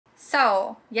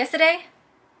So yesterday,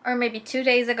 or maybe 2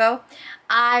 days ago,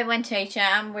 I went to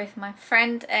H&M with my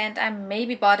friend and I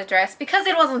maybe bought a dress because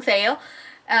it was on sale.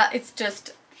 It's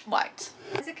just white.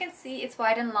 As you can see, it's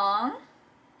white and long.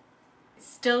 It's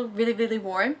still really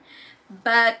warm.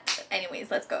 But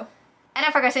anyways, let's go. And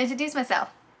I forgot to introduce myself.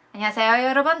 안녕하세요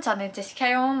여러분, 저는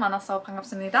제시카요. 만나서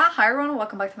반갑습니다. Hi everyone,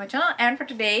 welcome back to my channel. And for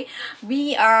today,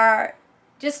 we are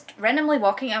just randomly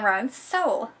walking around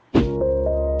Seoul.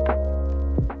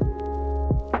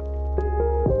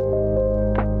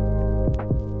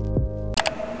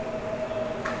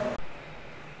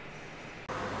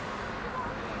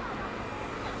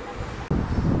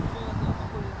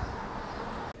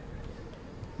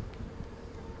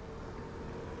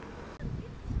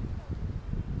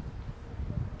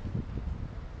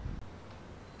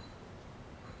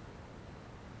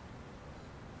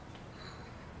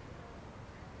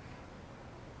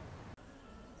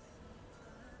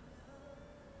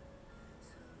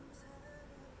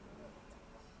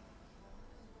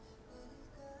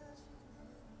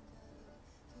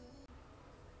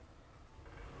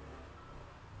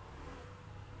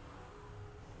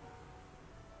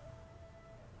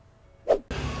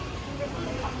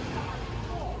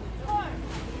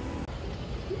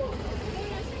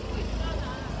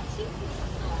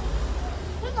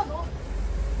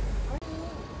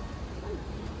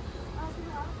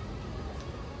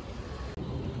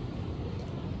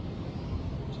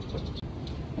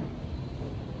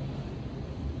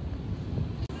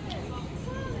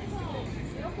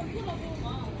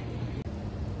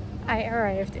 I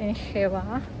arrived in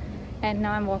ihwa and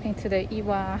now I'm walking to the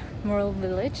ihwa mural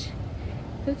village.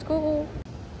 Let's go!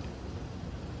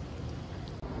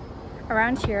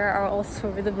 Around here are also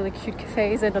really cute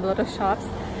cafes and a lot of shops.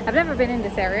 I've never been in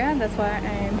this area, that's why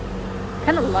I'm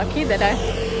kind of lucky that I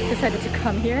decided to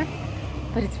come here.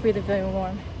 But it's really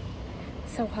warm.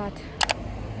 So hot.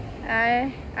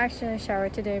 I actually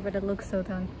showered today, but it looks so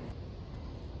done.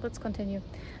 Let's continue.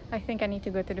 I think I need to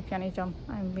go to the piano.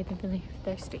 I'm really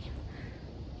thirsty.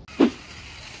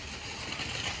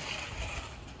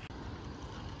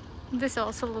 This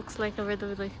also looks like a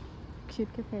really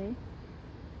cute cafe.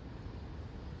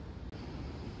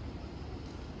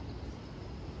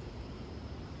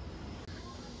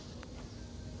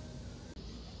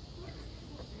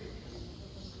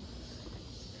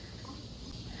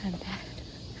 I'm bad.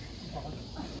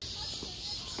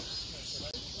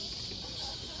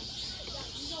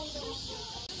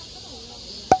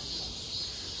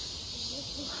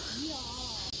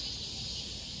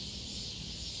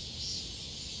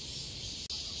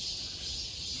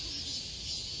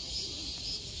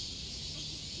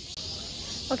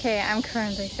 Okay, I'm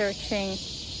currently searching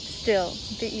still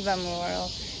the ihwa mural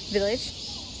village,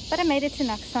 but I made it to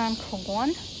Naksan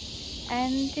Kongwon,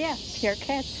 and yeah, here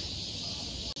cats.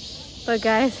 But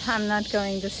guys, I'm not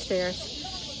going the stairs.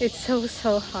 It's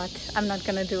so hot. I'm not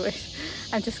gonna do it.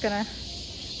 I'm just gonna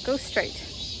go straight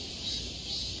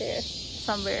there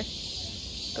somewhere.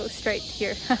 Go straight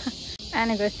here.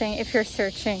 And a good thing if you're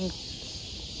searching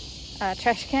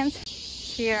trash cans,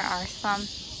 here are some.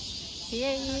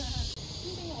 Yay!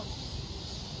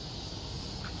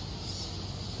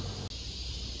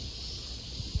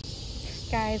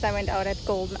 Guys, I went out at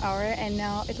golden hour and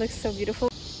now it looks so beautiful.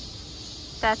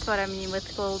 That's what I mean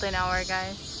with golden hour,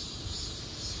 guys.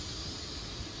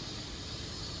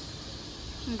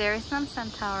 There is some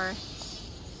sun tower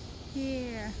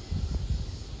here.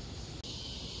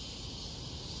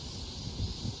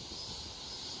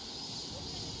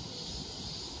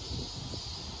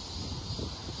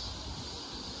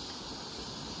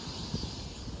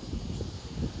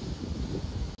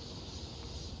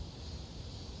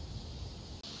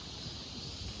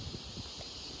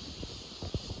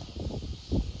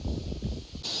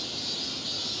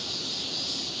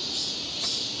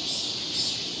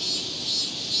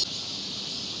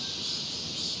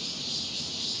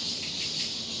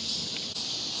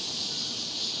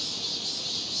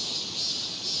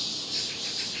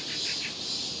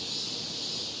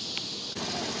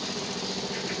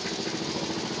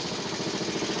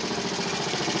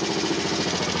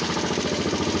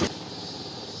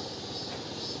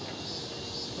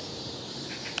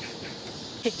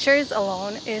 Pictures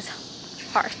alone is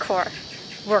hardcore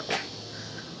work.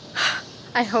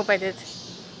 I hope I did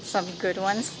some good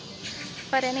ones.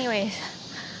 But anyways,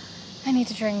 I need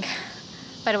to drink.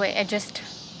 By the way,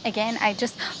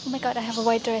 oh my god, I have a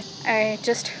white dress. I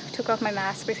just took off my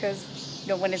mask because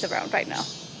no one is around right now.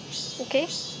 Okay?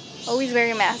 Always wear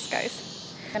your mask,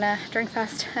 guys. I'm gonna drink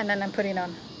fast and then I'm putting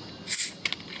on.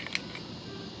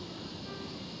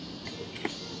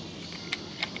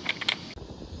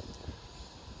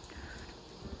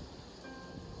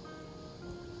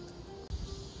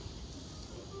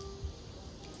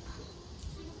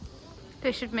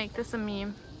 They should make this a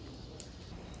meme.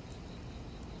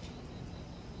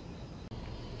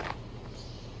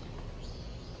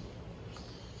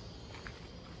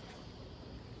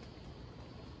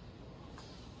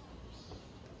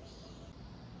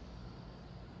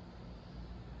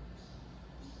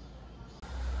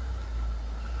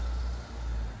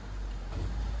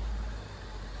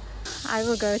 I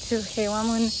will go to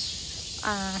Haewamun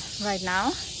right now,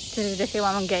 to the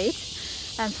Haewamun gate,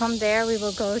 and from there we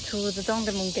will go to the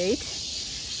Dongdaemun gate.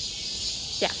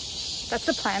 Yeah, that's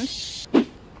the plan.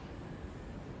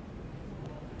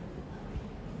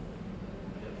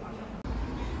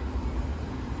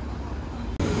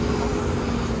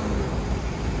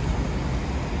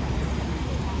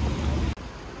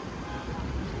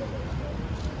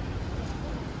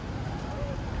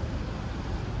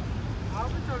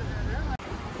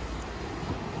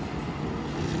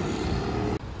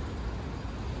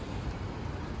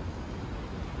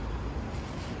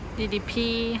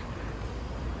 DDP.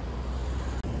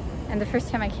 And the first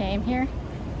time I came here,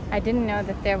 I didn't know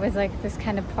that there was like this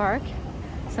kind of park.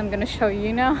 So I'm gonna show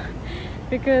you now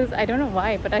because I don't know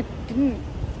why, but I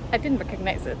didn't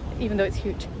recognize it, even though it's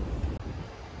huge.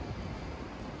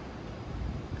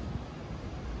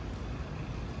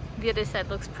 The other side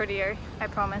looks prettier, I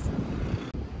promise.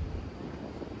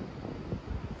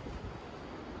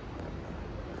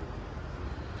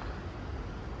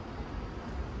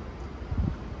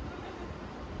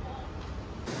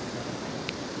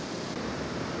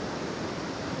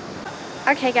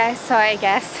 Okay guys, so I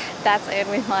guess that's it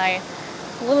with my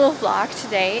little vlog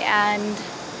today, and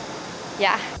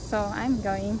yeah, so I'm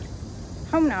going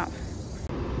home now.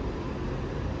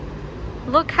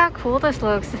 Look how cool this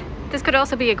looks. This could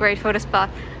also be a great photo spot,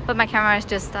 but my camera has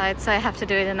just died, so I have to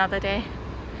do it another day.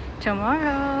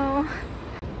 Tomorrow.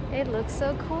 It looks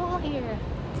so cool here.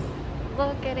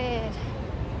 Look at it.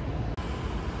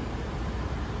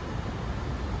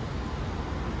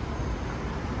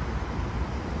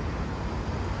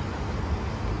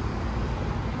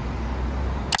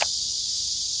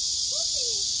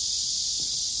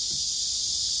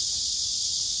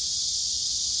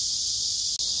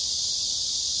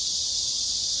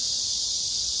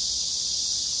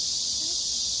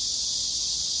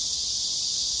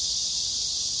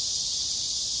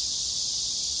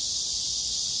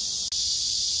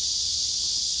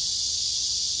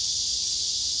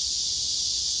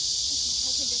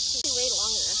 Way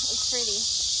longer. It's pretty.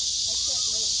 I can't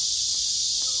wait.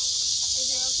 Is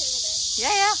you okay with it?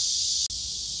 Yeah, yeah.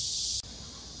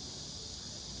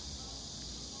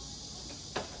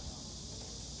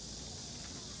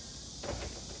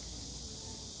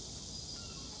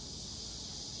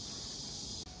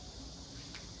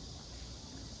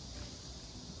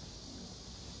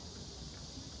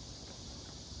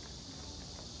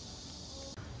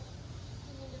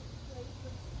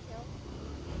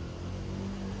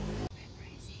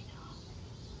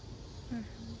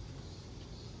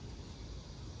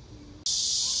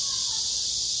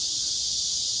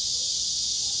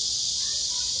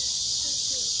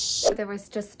 There was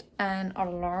just an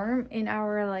alarm in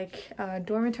our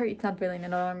dormitory. It's not really an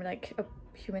alarm, like a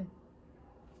human.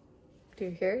 Do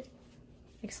you hear it?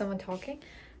 Like someone talking,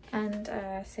 and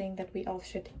saying that we all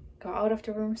should go out of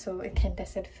the room so it can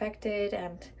disinfect it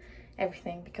and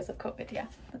everything because of COVID. Yeah,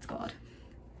 let's go out.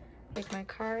 Take my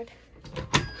card.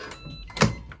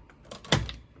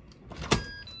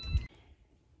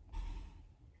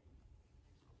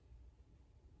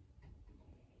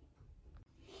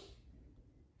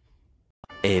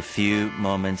 A few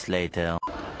moments later.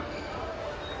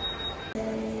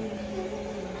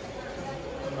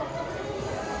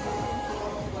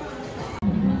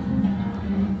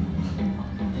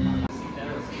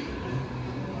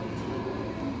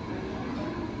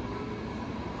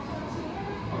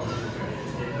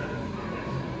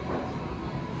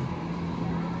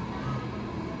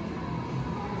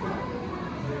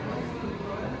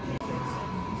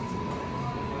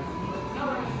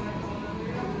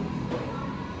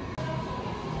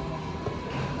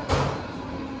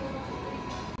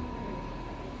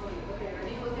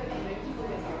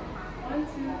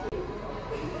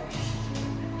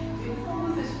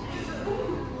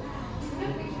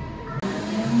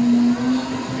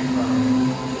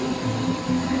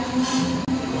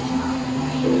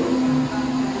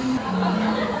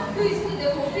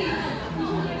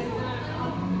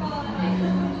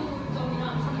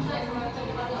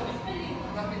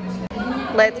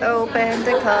 Let's open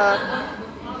the cup.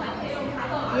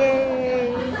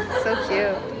 Yay! So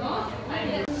cute.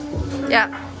 Yeah.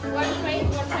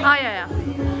 Oh yeah, yeah.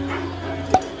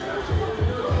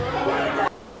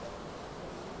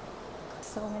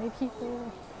 So many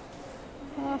people.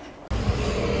 Oh.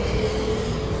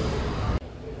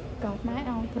 Got my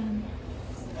album.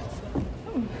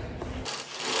 Oh.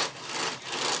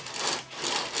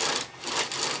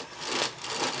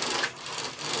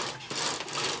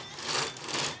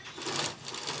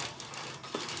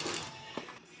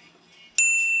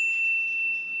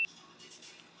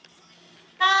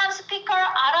 스피커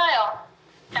알아요.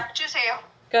 약 주세요.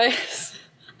 Guys,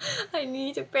 I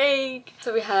need a break.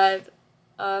 So we had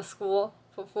school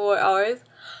for 4 hours.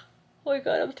 Oh my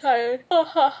god, I'm tired.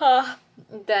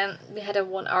 Then we had a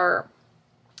 1 hour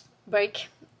break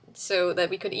so that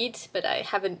we could eat, but I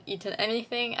haven't eaten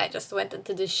anything. I just went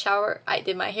into the shower, I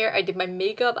did my hair, I did my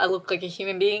makeup, I look like a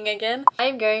human being again.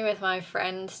 I'm going with my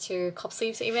friend to Cop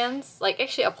Sleeves events. Like,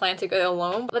 actually I plan to go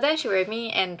alone, but then she wrote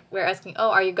me and we're asking,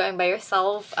 oh, are you going by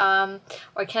yourself,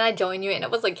 or can I join you? And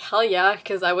it was like, hell yeah,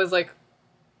 because I was like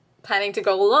planning to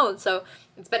go alone, so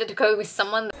it's better to go with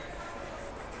someone.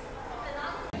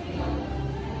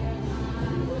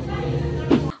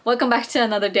 Welcome back to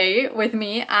another day with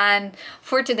me, and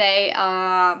for today,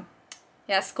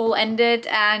 yeah, school ended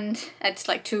and it's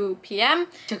like 2 p.m.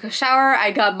 Took a shower,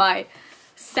 I got my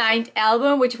signed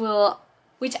album, which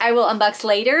I will unbox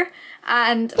later,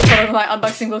 and probably my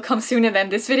unboxing will come sooner than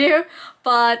this video.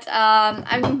 But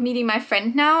I'm meeting my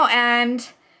friend now, and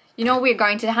you know, we're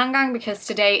going to the Hangang because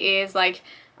today is like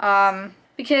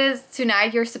because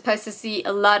tonight you're supposed to see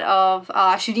a lot of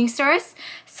shooting stars.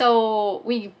 So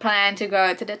we plan to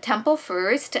go to the temple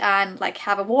first and like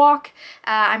have a walk.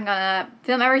 I'm gonna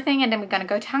film everything and then we're gonna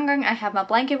go to Hangang. I have my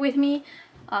blanket with me.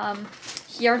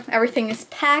 Here everything is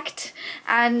packed,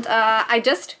 and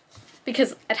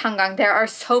because at Hangang there are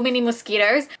so many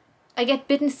mosquitoes, I get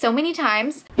bitten so many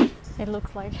times. It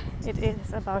looks like it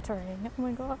is about to rain. Oh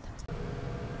my god.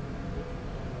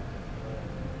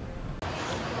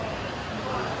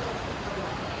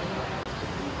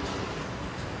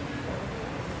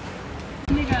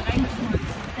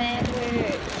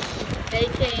 Sandwich,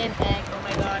 bacon, egg. Oh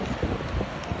my god.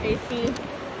 Tasty.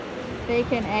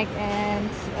 Bacon, egg, and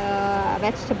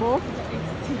vegetables.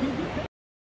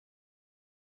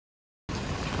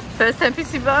 First time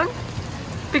PC bang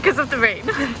because of the rain.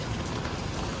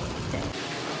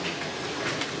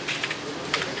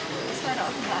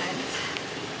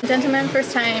 Gentlemen,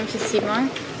 first time PC bang.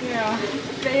 Yeah.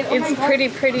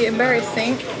 It's pretty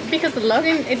embarrassing because the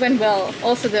login, it went well,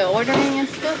 also the ordering and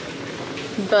stuff,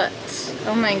 but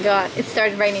oh my god, it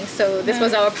started raining, so this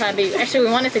was our plan B. Actually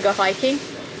we wanted to go hiking,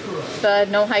 but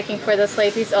no hiking for the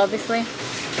ladies obviously,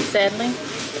 sadly.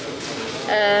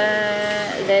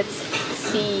 Let's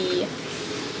see.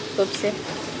 Upsi.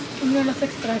 Nur noch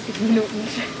 36 Minuten.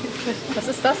 Was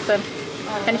ist das denn?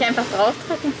 Kann ich einfach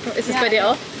draufdrücken? Ist es bei dir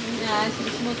auch? Ja,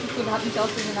 ich muss es so, hat mich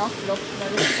aus Versehen ausgelockt,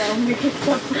 weil ich da umgeklickt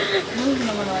habe. Muss ich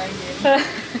nochmal neu eingeben.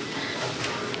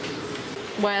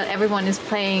 While everyone is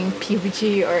playing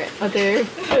PUBG or other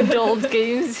adult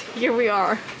games, here we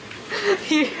are.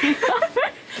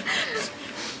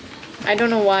 I don't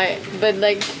know why, but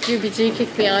like PUBG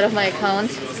kicked me out of my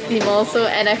account, Steam also,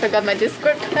 and I forgot my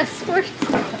Discord password.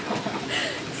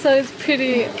 So it's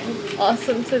pretty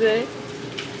awesome today.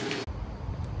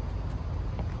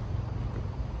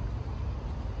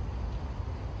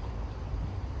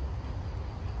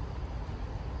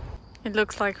 It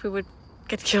looks like we would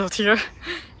get killed here.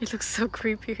 It looks so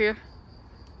creepy here.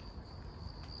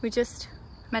 We just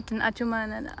met an Ajuma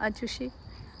and an Ajushi.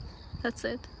 That's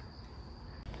it.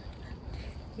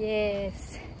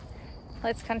 Yes.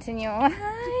 Let's continue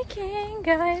hiking,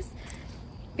 guys.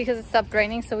 Because it stopped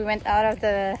raining, so we went out of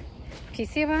the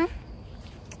PC bang.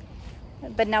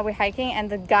 But now we're hiking, and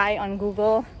the guy on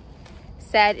Google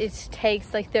said it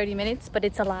takes like 30 minutes, but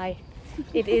it's a lie.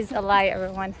 It is a lie,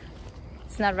 everyone.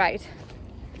 It's not right.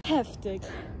 Heftig.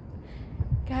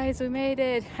 Guys, we made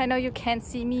it. I know you can't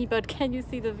see me, but can you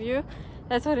see the view?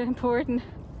 That's what's important.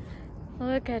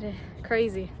 Look at it.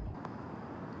 Crazy.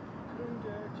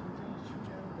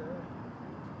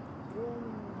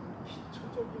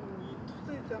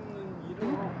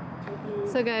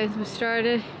 So guys, we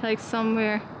started like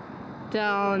somewhere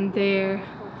down there.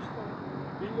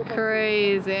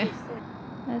 Crazy.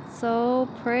 It's so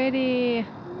pretty.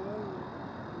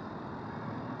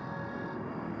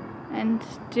 And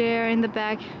there in the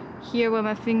back, here where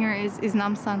my finger is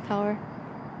Namsan Tower.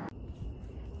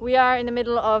 We are in the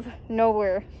middle of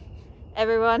nowhere.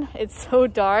 Everyone, it's so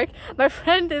dark. My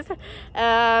friend is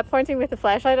pointing with the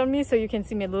flashlight on me so you can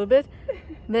see me a little bit.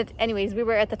 But anyways, we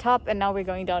were at the top and now we're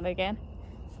going down again.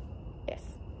 Yes,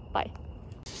 bye.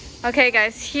 Okay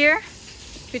guys, here,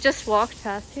 we just walked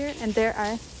past here and there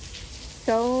are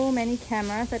so many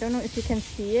cameras. I don't know if you can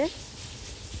see it,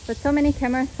 but so many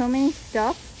cameras, so many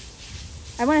stuff.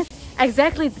 I want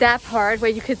exactly that part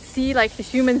where you could see like the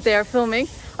humans there filming.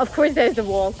 Of course there's the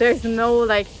wall, there's no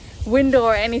like window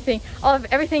or anything. All of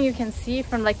everything you can see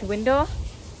from like the window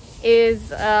is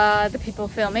the people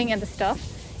filming and the stuff.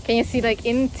 Can you see like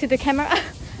into the camera?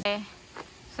 Okay.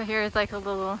 So here is like a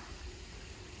little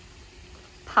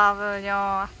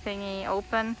pavilion thingy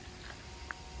open.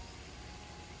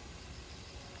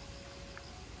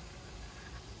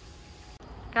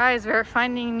 Guys, we're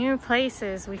finding new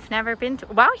places we've never been to.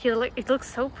 Wow, here it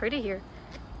looks so pretty here.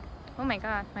 Oh my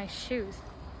god, my shoes.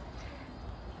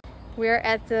 We're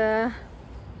at the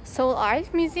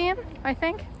SeoulLife Museum, I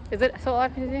think. Is it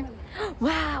SeoulLife Museum?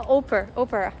 Wow,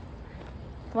 opera.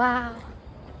 Wow.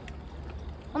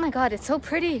 Oh my god, it's so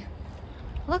pretty.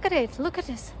 Look at it, look at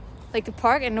this. Like the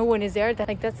park and no one is there.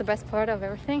 Like that's the best part of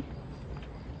everything.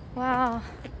 Wow.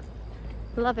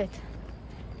 Love it.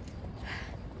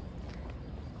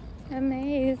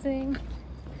 Amazing.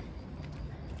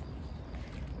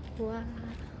 Wow.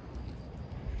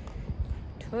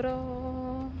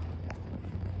 Ta-da.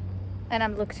 And I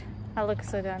look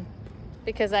so done.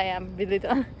 Because I am really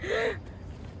done.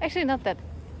 Actually not that.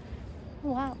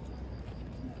 Wow.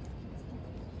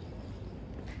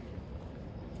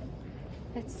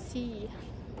 Let's see.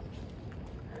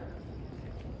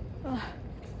 Oh,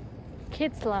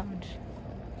 kids lounge.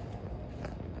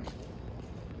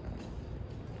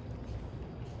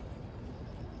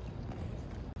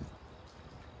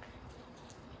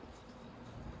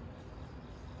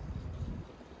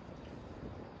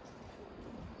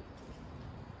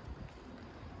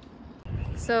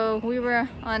 So we were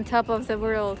on top of the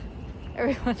world.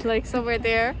 Everyone's like somewhere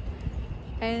there.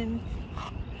 And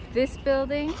this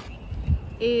building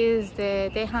is the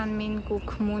대한민국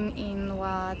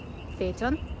문인와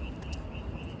대전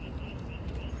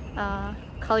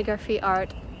calligraphy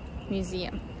art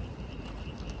museum.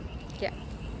 Yeah.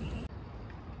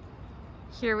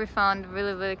 Here we found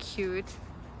really cute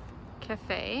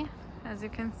cafe, as you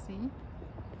can see,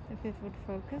 if it would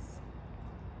focus.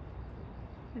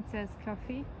 It says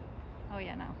coffee. Oh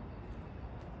yeah, now.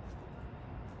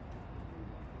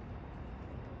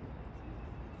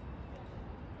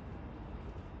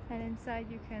 And inside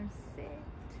you can sit.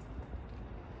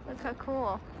 Look how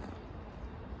cool.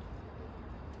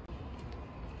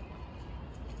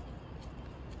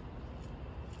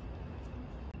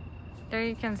 There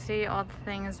you can see all the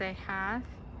things they have,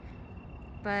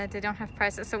 but they don't have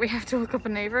prices, so we have to look up a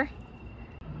neighbor.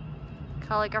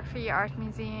 Calligraphy art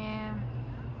museum.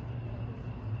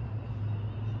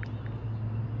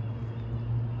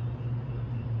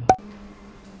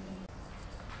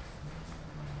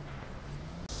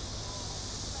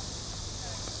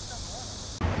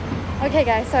 Okay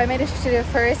guys, so I made it to the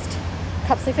first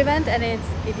Cupsleaf event and it's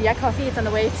ihwa coffee. It's on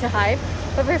the way to Hive,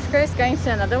 but we're first going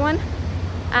to another one,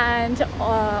 and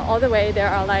all the way there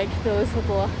are like those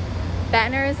little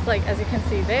banners, like as you can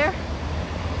see there.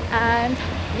 And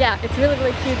yeah, it's really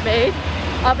cute made,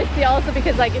 obviously also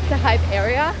because like it's a Hive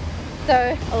area,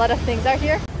 so a lot of things are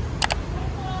here.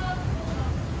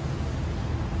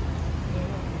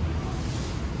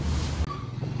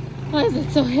 Why is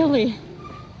it so hilly?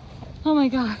 Oh my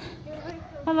god.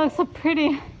 That looks so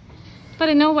pretty, but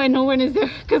I know why no one is there,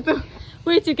 because the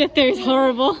way to get there is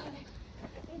horrible.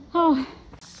 Oh,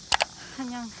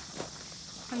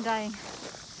 I'm dying.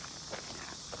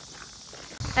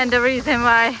 And the reason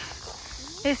why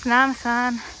is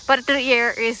Namsan, but the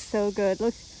air is so good.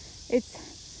 Look,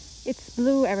 it's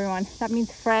blue, everyone. That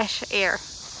means fresh air.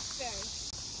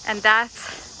 And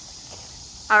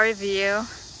that's our view.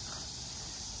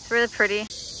 It's really pretty.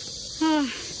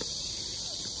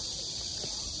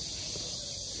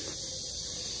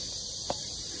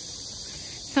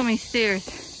 So many stairs.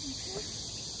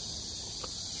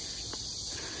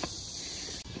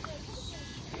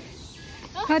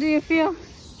 How do you feel?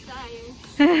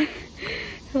 Tired.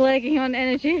 Lagging on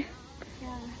energy?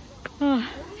 Yeah. Oh.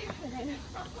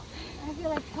 I feel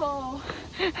like tall.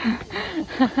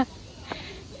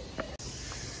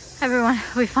 Everyone,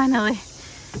 we finally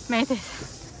made it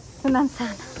to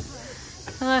Namsan.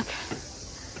 Look.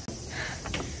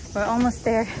 We're almost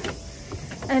there.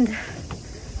 And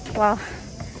wow.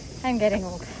 I'm getting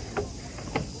old.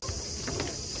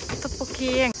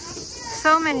 Tteokbokki.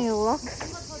 So many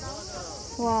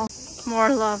locks. Wow. More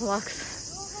love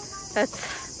locks.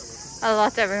 That's a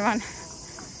lot, everyone.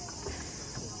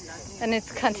 And it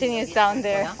continues down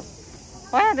there.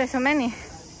 Wow, there's so many.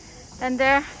 And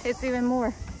there, it's even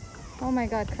more. Oh my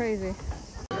god, crazy.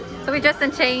 So we just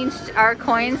changed our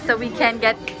coins so we can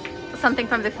get something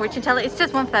from the fortune teller. It's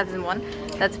just 1,001.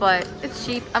 That's why it's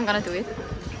cheap. I'm gonna do it.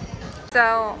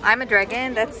 So I'm a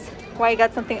dragon, that's why I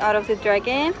got something out of the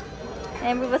dragon.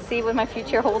 and we will see what my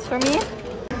future holds for me.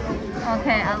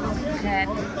 Okay, I look at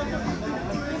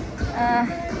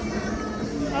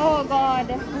oh god.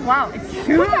 Wow, it's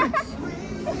huge!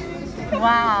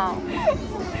 Wow.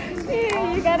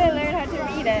 You gotta learn how to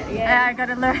read it. Yeah, I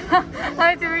gotta learn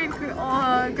how to read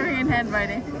Korean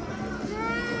handwriting.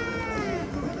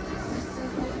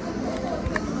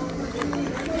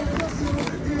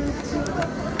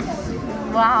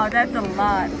 Wow, that's a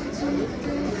lot.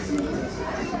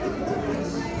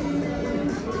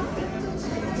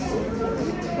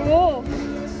 Oh,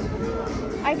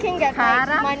 I can get like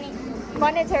Kara?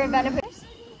 monetary benefit